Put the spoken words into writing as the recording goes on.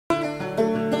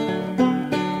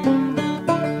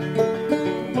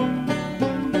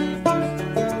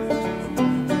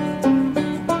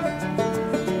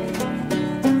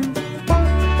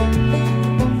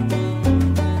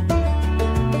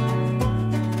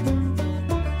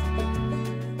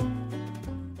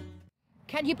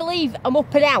Can you believe I'm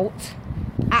up and out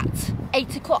at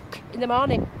 8 o'clock in the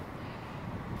morning?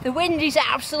 The wind is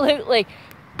absolutely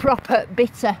proper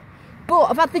bitter, but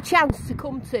I've had the chance to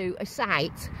come to a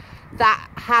site that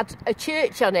had a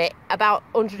church on it about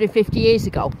 150 years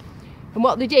ago. And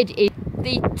what they did is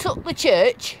they took the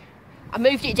church and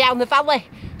moved it down the valley.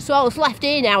 So all that's left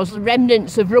here now is the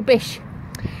remnants of rubbish.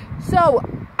 So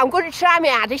I'm going to try my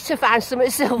hardest to find some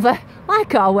silver,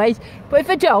 like always. But if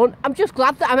I don't, I'm just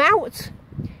glad that I'm out.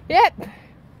 Yep.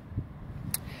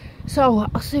 So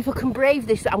I'll see if I can brave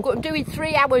this. I'm doing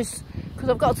 3 hours because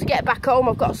I've got to get back home.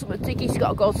 I've got some Diggy's got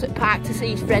to go to the park to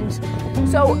see his friends.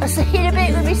 So I'll see you in a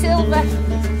bit with my silver.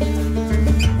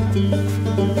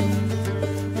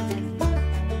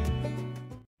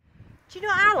 Do you know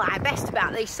what I like best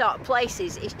about these sort of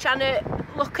places is trying to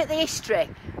look at the history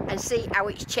and see how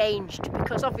it's changed,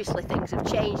 because obviously things have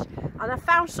changed, and I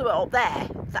found something up there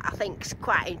that I think's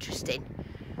quite interesting.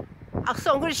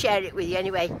 So I'm going to share it with you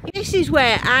anyway. This is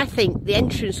where I think the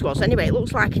entrance was anyway. It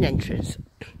looks like an entrance,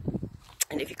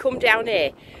 and if you come down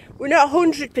here, we're not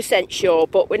 100% sure,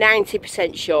 but we're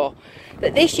 90% sure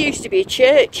that this used to be a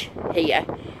church here,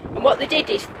 and what they did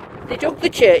is they dug the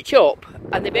church up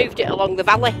and they moved it along the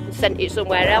valley and sent it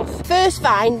somewhere else. The first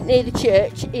find near the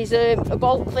church is a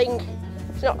bolt thing.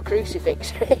 It's not a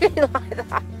crucifix or anything like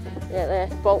that. Yeah, there,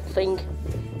 bolt thing.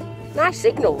 Nice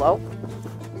signal though.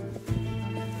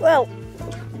 Well,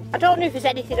 I don't know if there's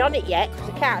anything on it yet because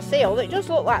I can't see, although it does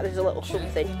look like there's a little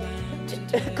something.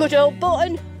 A good old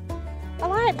button. I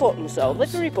like buttons though,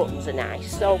 livery buttons are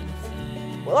nice, so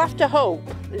we'll have to hope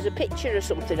there's a picture or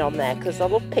something on there, because I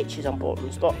love pictures on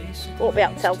buttons, but won't be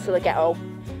able to tell till I get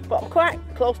home. But I'm quite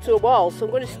close to a wall, so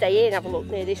I'm going to stay here and have a look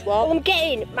near this wall. Well, I'm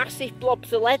getting massive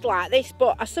blobs of lead like this,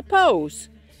 but I suppose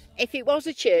if it was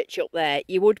a church up there,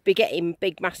 you would be getting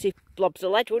big massive blobs of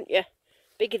lead, wouldn't you?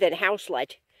 Bigger than house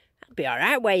lead. That'd be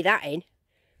alright, weigh that in.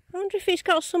 I wonder if it's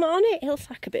got something on it. It looks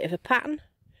like a bit of a pattern.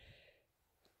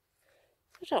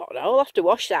 I don't know, I'll have to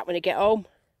wash that when I get home.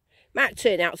 Might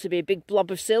turn out to be a big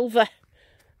blob of silver.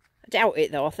 I doubt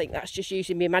it though, I think that's just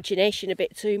using my imagination a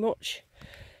bit too much.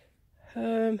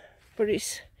 But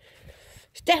it's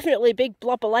definitely a big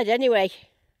blob of lead anyway,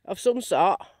 of some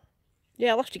sort.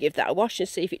 Yeah, I'll have to give that a wash and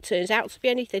see if it turns out to be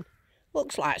anything.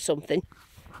 Looks like something.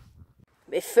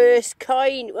 My first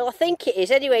coin, well I think it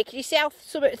is anyway. Can you see how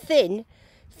something thin?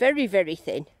 Very, very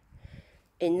thin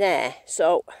in there.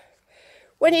 So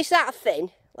when it's that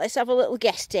thin, let's have a little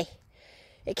guessty.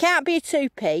 It can't be a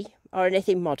 2p or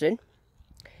anything modern.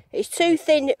 It's too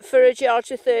thin for a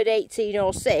George III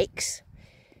 1806.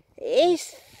 It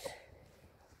is.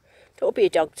 Don't be a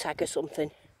dog tag or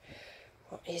something.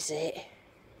 What is it?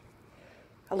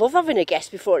 I love having a guess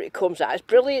before it comes out. It's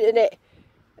brilliant, isn't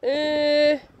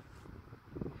it?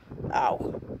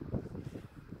 Oh.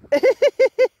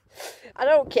 I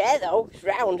don't care though. It's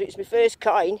round. It's my first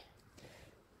coin.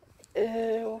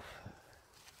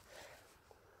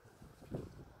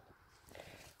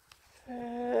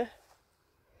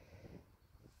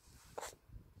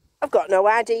 I've got no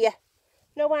idea.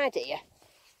 No idea.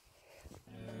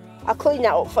 I'll clean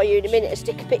that up for you in a minute and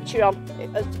stick a picture on.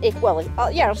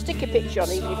 Yeah, I'll stick a picture on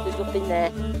even if there's nothing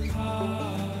there.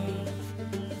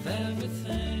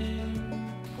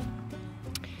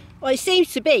 Well, it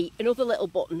seems to be another little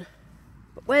button.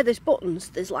 But where there's buttons,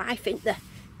 there's life, isn't there?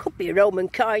 Could be a Roman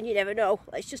coin, you never know.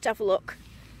 Let's just have a look.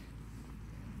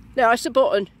 No, it's a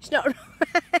button. It's not a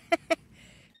bit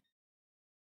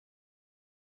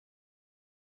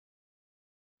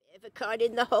of a coin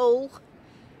in the hole.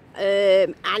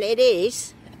 And it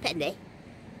is a penny.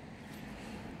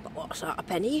 But what sort of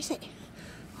penny is it?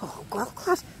 Oh, well,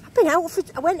 class.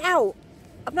 I went out.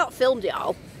 I've not filmed it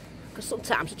all, because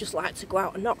sometimes I just like to go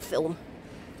out and not film.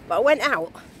 But I went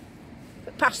out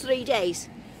for the past 3 days.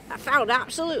 I found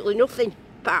absolutely nothing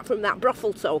apart from that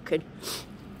brothel token.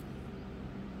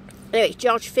 Anyway, it's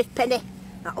George V penny.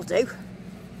 That'll do.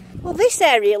 Well, this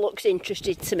area looks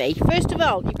interesting to me. First of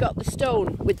all, you've got the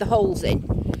stone with the holes in.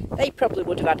 They probably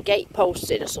would have had gate posts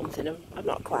in or something. I'm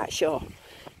not quite sure.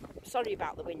 Sorry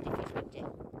about the wind if it's windy.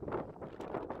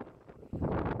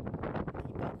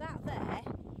 You've got that there.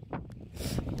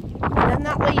 And then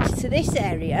that leads to this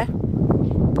area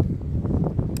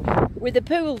with the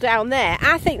pool down there.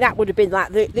 I think that would have been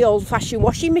like the old-fashioned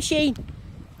washing machine.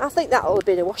 I think that would have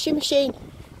been a washing machine.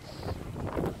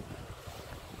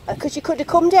 Because you could have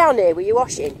come down here with your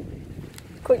washing,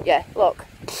 couldn't you? Look.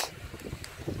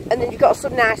 And then you've got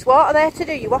some nice water there to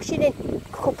do your washing in.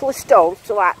 A couple of stones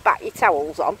to like bat your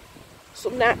towels on.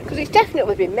 Some nice, because it's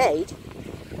definitely been made.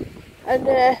 And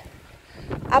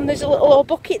there's a little old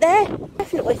bucket there. I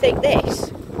definitely think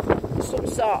this is some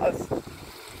sort of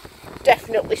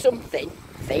definitely something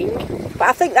thing. But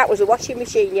I think that was a washing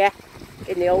machine, yeah,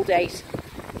 in the old days.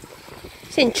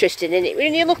 It's interesting, isn't it?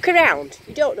 When you look around,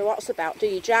 you don't know what's about, do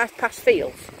you? Drive past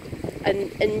fields,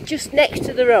 and just next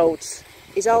to the roads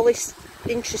is all this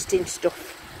interesting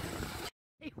stuff.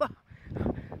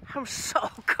 I'm so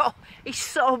cold. It's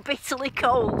so bitterly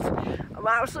cold. I'm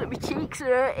absolutely, my cheeks are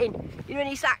hurting. You know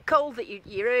when it's that cold that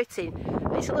you're hurting?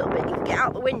 It's a little bit, you can get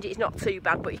out the wind, it's not too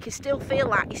bad, but you can still feel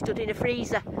like you're stood in a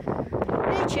freezer.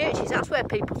 Near churches, that's where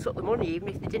people took the money, even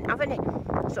if they didn't have any.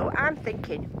 So I'm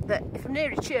thinking that if I'm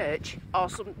near a church, or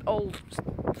some old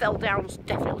fell down,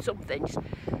 definitely something,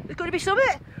 there's going to be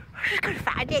something. I'm just going to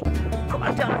find it. Come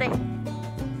on, Donny.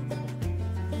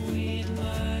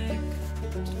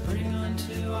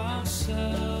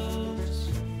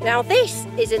 Now this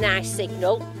is a nice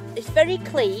signal. It's very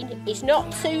clean, it's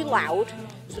not too loud,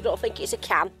 so I don't think it's a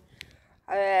can.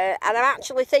 And I'm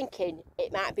actually thinking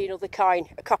it might be another coin,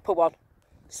 a copper one.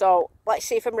 So let's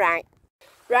see if I'm right.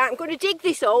 Right, I'm going to dig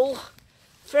this hole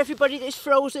for everybody that's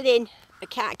frozen in and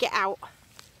can't get out.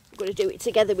 I'm going to do it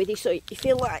together with you so you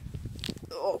feel like,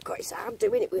 oh God, it's hard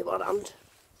doing it with one hand.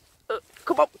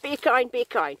 Come on, be a coin, be a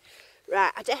coin.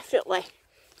 Right, I definitely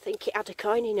think it had a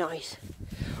coiny noise.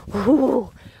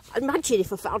 Ooh, imagine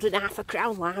if I found an half a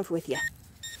crown live with you.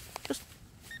 Just...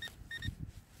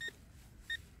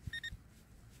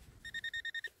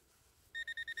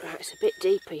 Right, it's a bit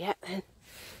deeper yet then.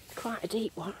 Quite a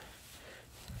deep one.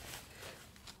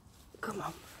 Come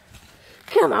on.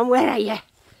 Come on, where are you?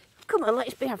 Come on,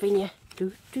 let's be having you.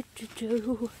 Do, do, do,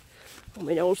 do. Oh,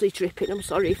 my nose is dripping. I'm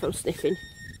sorry if I'm sniffing.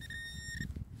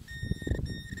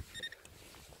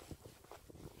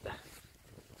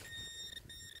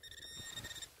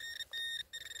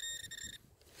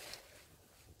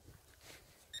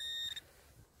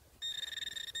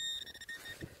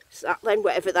 That then,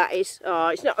 whatever that is. Oh,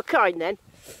 it's not a coin then.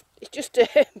 It's just a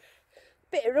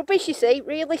bit of rubbish, you see.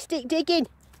 Realistic digging.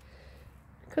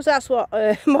 Because that's what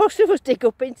most of us dig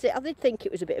up into. I did think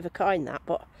it was a bit of a coin, that,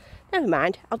 but never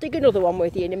mind. I'll dig another one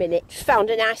with you in a minute. Just found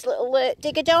a nice little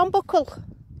digger dawn buckle.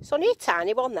 It's only a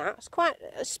tiny one, that.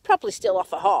 It's probably still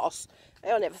off a horse.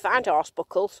 I never find horse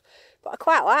buckles, but I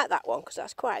quite like that one because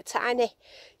that's quite tiny.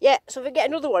 Yeah, so if I get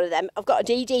another one of them, I've got a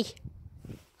DD.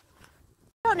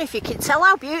 I don't know if you can tell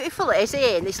how beautiful it is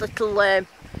here in this little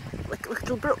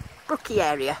brookie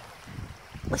area.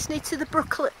 Listening to the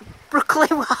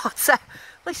Brooklyn water,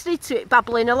 listening to it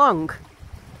babbling along.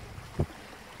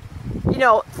 You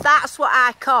know, that's what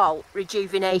I call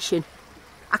rejuvenation.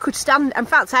 I could stand, in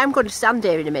fact I'm going to stand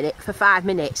here in a minute for 5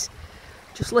 minutes,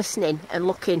 just listening and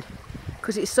looking,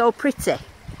 because it's so pretty.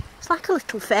 It's like a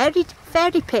little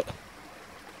fairy pit.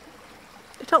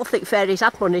 I don't think fairies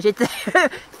had money, did they?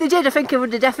 If they did, I think I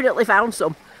would have definitely found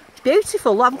some. It's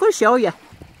beautiful. I'm going to show you.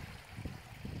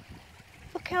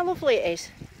 Look how lovely it is.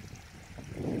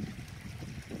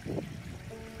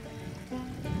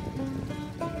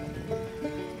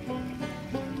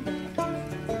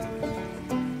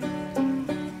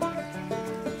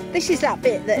 This is that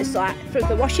bit that's like from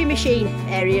the washing machine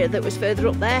area that was further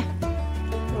up there.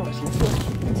 Oh, it's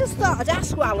lovely. I just thought I'd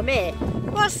ask while I'm here.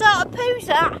 What sort of poo's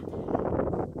that?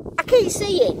 I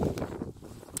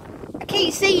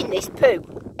keep seeing this poo,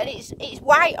 and it's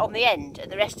white on the end, and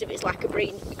the rest of it's like a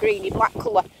greeny black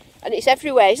colour, and it's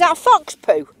everywhere. Is that a fox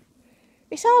poo?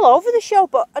 It's all over the show,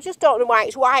 but I just don't know why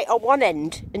it's white on one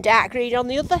end and dark green on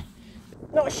the other.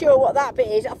 Not sure what that bit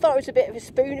is. I thought it was a bit of a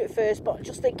spoon at first, but I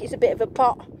just think it's a bit of a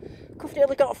pot. I've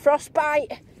nearly got a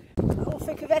frostbite. I don't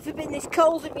think I've ever been this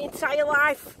cold in my entire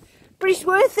life. But it's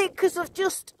worth it because I'll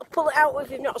pull it out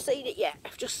if you've not seen it yet.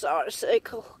 I've just saw a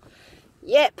circle.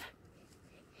 Yep.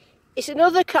 It's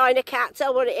another kind, I can't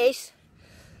tell what it is.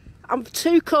 I'm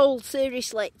too cold,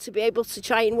 seriously, to be able to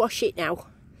try and wash it now.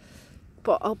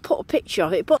 But I'll put a picture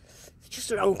of it, but it's just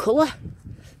the wrong colour.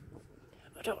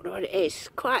 I don't know what it is.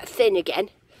 Quite thin again.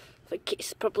 I think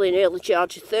it's probably an early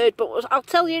charge of third, but I'll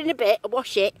tell you in a bit. I'll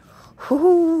wash it.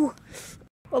 Ooh.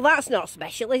 Well, that's not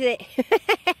special, is it?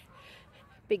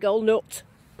 Big old nut.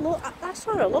 Look, that's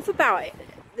what I love about it,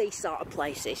 these sort of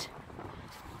places.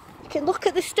 You can look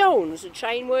at the stones and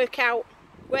try and work out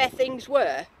where things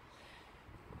were,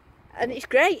 and it's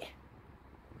great.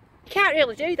 You can't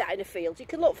really do that in a field. You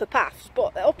can look for paths,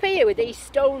 but up here with these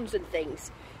stones and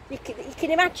things, you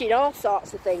can imagine all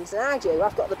sorts of things, and I do.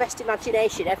 I've got the best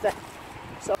imagination ever.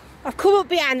 So I've come up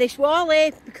behind this wall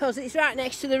here because it's right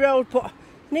next to the road, but I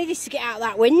needed to get out of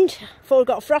that wind before I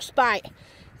got a frostbite.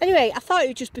 Anyway, I thought it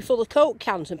would just be full of Coke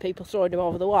cans and people throwing them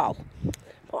over the wall.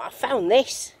 But I found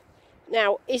this.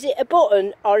 Now, is it a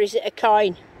button or is it a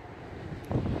coin?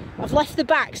 I've left the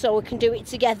back so we can do it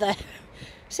together.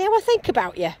 See how I think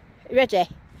about you? You ready?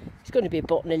 It's going to be a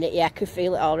button in it, yeah, I can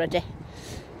feel it already.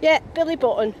 Yeah, Billy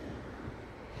Button.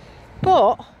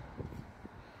 But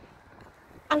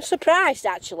I'm surprised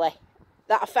actually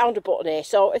that I found a button here.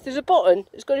 So if there's a button,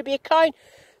 there's going to be a coin.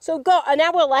 So I've got an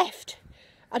hour left.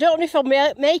 I don't know if I'll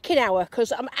make an hour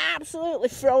because I'm absolutely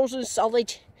frozen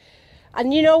solid.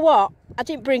 And you know what? I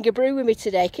didn't bring a brew with me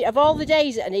today. Of all the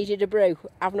days that I needed a brew,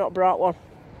 I've not brought one.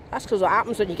 That's because what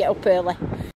happens when you get up early.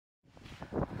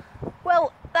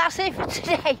 Well, that's it for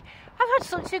today. I've had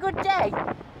such a good day.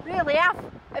 Really have.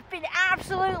 I've been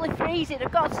absolutely freezing.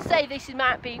 I've got to say this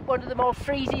might be one of the most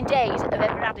freezing days I've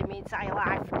ever had in my entire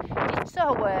life. It's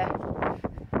all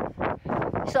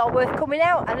worth coming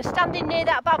out. And standing near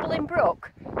that babbling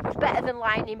brook was better than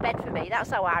lying in bed for me.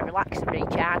 That's how I relax and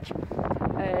recharge.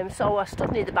 So I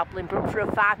stood near the babbling brook for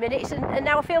 5 minutes and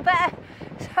now I feel better.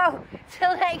 So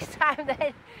till next time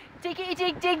then, diggity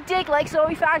dig dig dig like so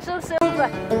we find some silver.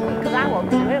 Because I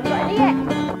want to, I haven't got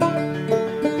any yet.